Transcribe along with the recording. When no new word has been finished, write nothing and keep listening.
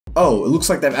Oh, it looks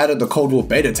like they've added the Cold War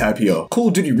beta tab here. Call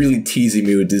of Duty really teasing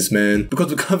me with this, man,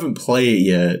 because we haven't played it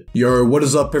yet. Yo, what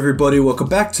is up everybody? Welcome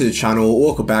back to the channel,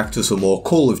 welcome back to some more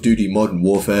Call of Duty Modern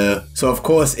Warfare. So of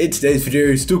course, in today's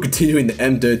video, still continuing the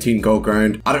M13 gold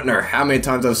grind. I don't know how many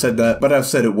times I've said that, but I've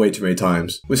said it way too many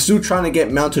times. We're still trying to get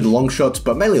mounted long shots,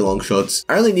 but mainly long shots.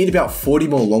 I only need about 40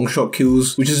 more long shot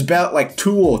kills, which is about like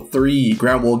 2 or 3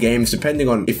 ground war games, depending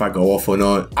on if I go off or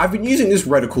not. I've been using this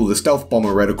reticle, the stealth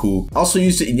bomber reticle. I also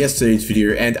used it in yesterday's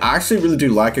video, and I actually really do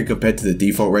like it compared to the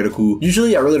default reticle.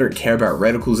 Usually I really don't care about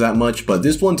reticles that much, but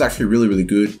this one's actually really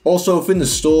good. Also, within the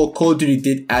store, Call of Duty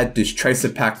did add this Tracer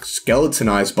Pack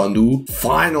skeletonized bundle.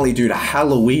 Finally, dude, a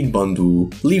Halloween bundle.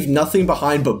 Leave nothing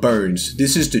behind but bones.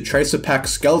 This is the Tracer Pack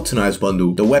skeletonized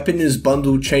bundle. The weapon in this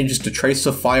bundle changes the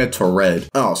Tracer Fire to red.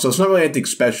 Oh, so it's not really anything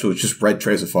special, it's just red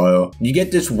Tracer Fire. You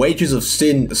get this Wages of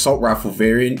Sin assault rifle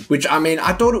variant, which I mean,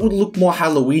 I thought it would look more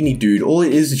Halloween-y, dude. All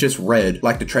it is just red,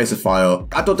 like the Tracer Fire.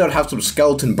 I thought they'd have some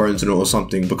skeleton bones in it or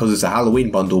something because it's a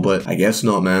Halloween bundle, but I guess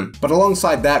not, man. But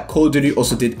alongside that, Call of Duty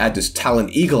also did add this Talon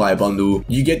Eagle Eye bundle.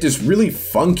 You get this really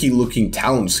funky looking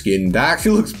Talon skin. That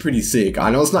actually looks pretty sick. I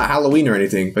know it's not Halloween or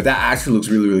anything, but that actually looks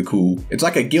really cool. It's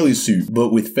like a ghillie suit, but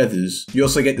with feathers. You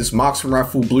also get this marksman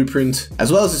rifle blueprint,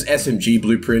 as well as this SMG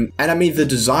blueprint. And I mean, the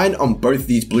design on both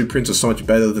these blueprints are so much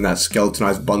better than that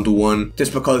skeletonized bundle one,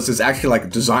 just because there's actually like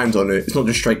designs on it. It's not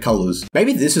just straight colors.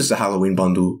 Maybe this is the Halloween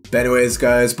bundle. But anyways,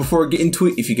 guys, before I get into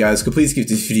it, if you guys could please give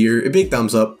this video a big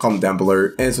thumbs up, comment down below,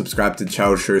 and subscribe to the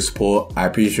channel to show support. I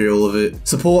appreciate all of it.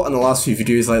 Support on the last few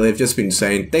videos lately have just been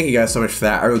insane. Thank you guys so much for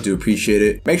that. I really do appreciate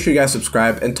it. Make sure you guys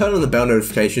subscribe and turn on the bell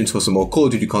notifications for some more Call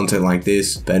of Duty content like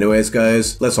this. But anyways,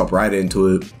 guys, let's hop right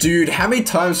into it. Dude, how many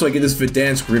times do I get this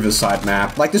Verdansk Riverside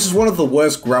map? Like, this is one of the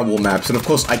worst ground war maps, and of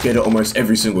course I get it almost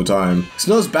every single time. It's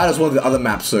not as bad as one of the other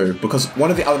maps though, because one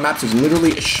of the other maps is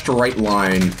literally a straight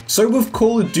line. So with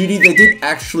Call of Duty, they did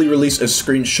actually release a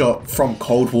screenshot from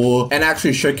Cold War and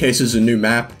actually showcases a new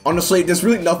map. Honestly, there's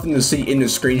really nothing to see in the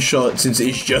screenshot since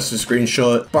it's just a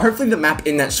screenshot, but hopefully the map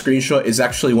in that screenshot is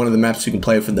actually one of the maps you can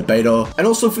play from the beta. And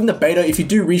also from the beta, if you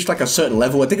do reach like a certain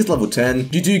level, I think it's level 10,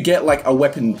 you do get like a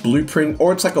weapon blueprint,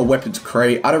 or it's like a weapons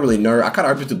crate. I don't really know. I kind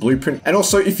of hope it's a blueprint. And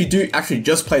also, if you do actually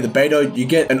just play the beta, you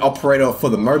get an operator for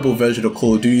the mobile version of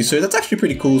Call of Duty, so that's actually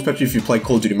pretty cool, especially if you play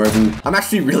Call of Duty Mobile. I'm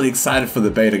actually really excited for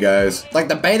the beta, guys. Like,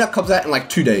 the beta comes out in like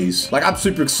 2 days. Like, I'm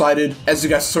super excited. As you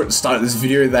guys saw at the start of this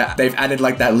video, that they've added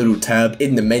like that little tab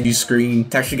in the menu screen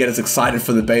to actually get us excited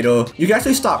for the beta. You can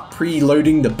actually start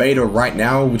preloading the beta right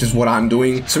now, which is what I'm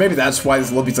doing. So maybe that's why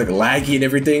this lobby's like laggy and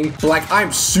everything. But like,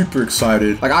 I'm super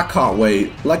excited. Like, I can't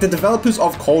wait. Like, the developers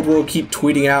of Cold War keep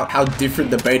tweeting out how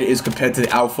different the beta is compared to the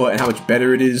alpha and how much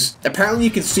better it is. Apparently,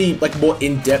 you can see like more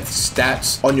in-depth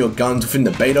stats on your guns within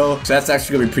the beta. So that's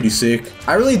actually gonna be pretty sick.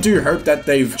 I really do hope that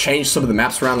they've changed some of the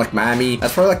maps around, like Miami.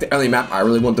 That's probably like the only map I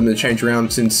really want them to change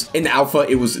around, since in the alpha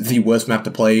it was the worst map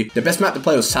to play. The best map to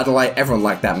play was Satellite. Everyone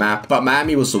liked that map, but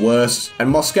Miami was the worst, and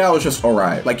Moscow was just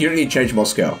alright. Like, you don't need to change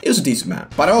Moscow. It was a decent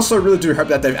map. But I also really do hope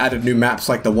that they've added new maps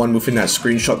like the one within that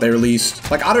screenshot they released.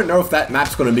 Like, I don't know if that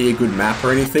map's gonna be a good map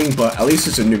or anything, but at least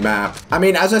it's a new map. I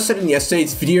mean, as I said in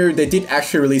yesterday's video, they did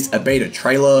actually release a beta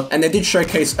trailer, and they did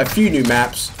showcase a few new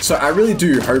maps, so I really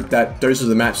do hope that those are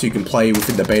the maps you can play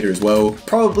within the beta as well.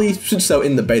 Probably since they're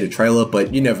in the beta trailer,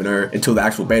 but you never know until the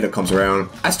actual beta comes around.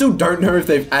 I still don't know if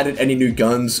they've added any new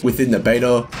guns within the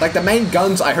beta. Like, the main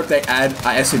guns I hope they add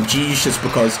are SMGs, just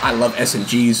because I love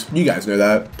SMGs. You guys know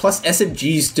that. Plus,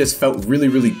 SMGs just felt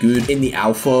really good in the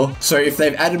alpha. So if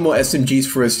they've added more SMGs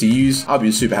for us to use, I'll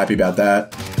be super happy about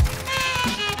that.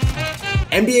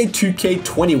 NBA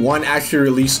 2K21 actually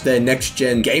released their next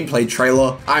gen gameplay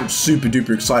trailer. I'm super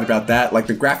duper excited about that. Like,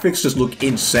 the graphics just look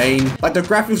insane. Like, the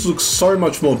graphics look so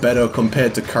much more better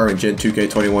compared to current gen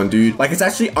 2K21, dude. Like, it's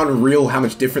actually unreal how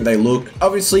much different they look.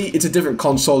 Obviously, it's a different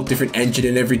console, different engine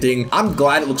and everything. I'm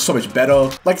glad it looks so much better.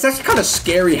 Like, it's actually kind of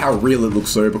scary how real it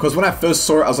looks though, because when I first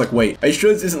saw it, I was like, wait, are you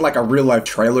sure this isn't like a real life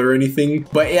trailer or anything?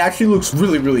 But it actually looks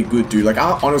really good, dude. Like,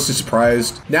 I'm honestly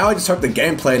surprised. Now I just hope the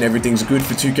gameplay and everything's good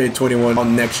for 2K21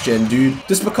 on next gen, dude,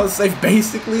 just because they've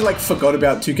basically like forgot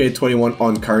about 2K21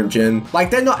 on current gen.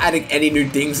 Like, they're not adding any new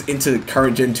things into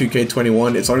current gen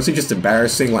 2K21. It's honestly just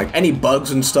embarrassing. Like, any bugs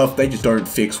and stuff they just don't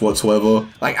fix whatsoever.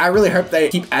 Like, I really hope they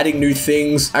keep adding new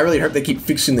things. I really hope they keep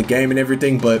fixing the game and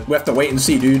everything, but we have to wait and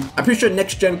see, dude. I'm pretty sure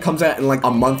next gen comes out in like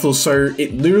a month or so.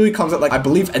 It literally comes out like, I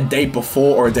believe, a day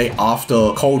before or a day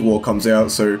after Cold War comes out,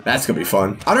 so that's gonna be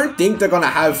fun. I don't think they're gonna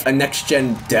have a next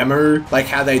gen demo like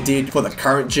how they did for the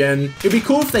current gen. It It'd be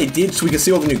cool if they did so we can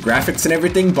see all the new graphics and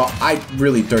everything, but I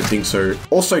really don't think so.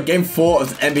 Also, Game 4 of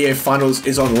the NBA Finals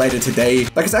is on later today.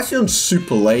 Like, it's actually on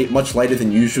super late, much later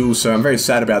than usual, so I'm very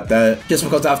sad about that. Just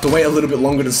because I have to wait a little bit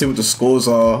longer to see what the scores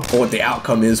are or what the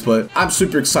outcome is, but I'm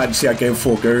super excited to see how Game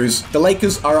 4 goes. The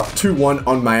Lakers are up 2-1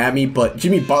 on Miami, but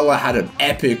Jimmy Butler had an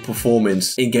epic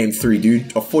performance in Game 3,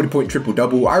 dude. A 40-point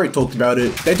triple-double. I already talked about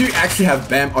it. They do actually have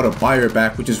Bam Adebayo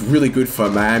back, which is really good for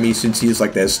Miami since he is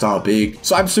like their star big.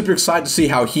 So I'm super excited to see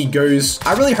how he goes.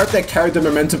 I really hope they carry the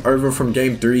momentum over from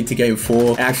Game 3 to Game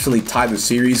 4 and actually tie the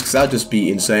series, because that would just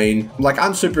be insane. Like,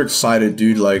 I'm super excited,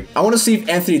 dude. Like, I want to see if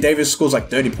Anthony Davis scores like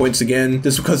 30 points again,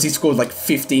 just because he scored like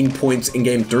 15 points in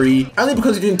Game 3. Only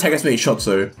because he didn't take as many shots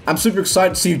though. I'm super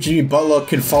excited to see if Jimmy Butler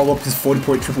can follow up his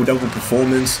 40-point triple-double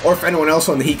performance, or if anyone else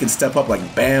on the Heat can step up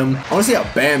like Bam. I want to see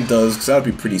how Bam does, because that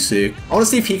would be pretty sick. I want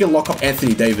to see if he can lock up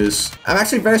Anthony Davis. I'm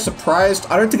actually very surprised.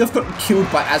 I don't think I've gotten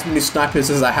killed by as many snipers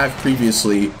as I have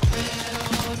previously.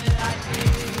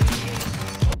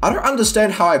 I don't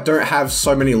understand how I don't have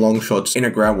so many long shots in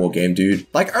a ground war game, dude.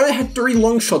 Like, I only had 3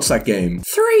 long shots that game.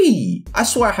 3! I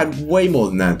swear I had way more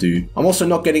than that, dude. I'm also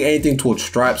not getting anything towards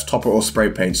stripes, topper, or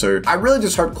spray paint, so I really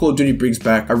just hope Call of Duty brings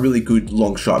back a really good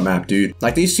long shot map, dude.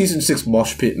 Like, these Season 6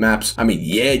 mosh pit maps, I mean,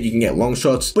 yeah, you can get long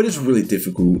shots, but it's really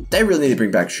difficult. They really need to bring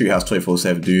back Shoot House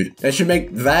 24/7, dude. They should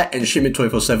make that and Shipment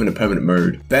 24/7 a permanent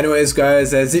mode. But anyways,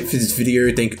 guys, that's it for this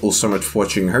video. Thank you all so much for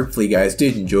watching. Hopefully, you guys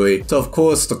did enjoy. So, of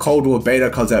course, the Cold War beta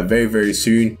comes out very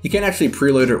soon. You can actually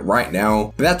preload it right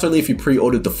now, but that's only if you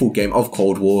pre-ordered the full game of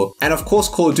Cold War. And of course,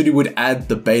 Call of Duty would add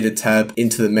the beta tab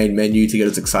into the main menu to get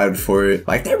us excited for it.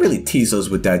 Like, they really tease us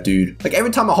with that, dude. Like,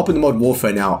 every time I hop into Modern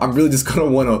Warfare now, I'm really just gonna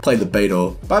want to play the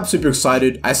beta. But I'm super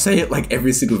excited. I say it like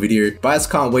every single video, but I just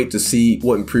can't wait to see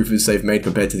what improvements they've made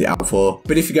compared to the alpha.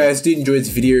 But if you guys did enjoy this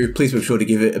video, please make sure to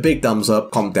give it a big thumbs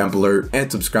up, comment down below,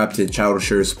 and subscribe to the channel to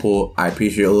show your support. I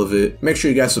appreciate all of it. Make sure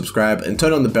you guys subscribe and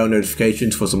turn on the bell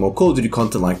notifications for some more Call of Duty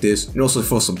content like this, and also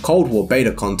for some Cold War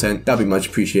beta content. That'd be much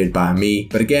appreciated by me.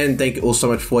 But again, thank you all so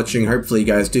much for watching. Hopefully you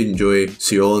guys did enjoy.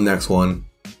 See you all in the next one.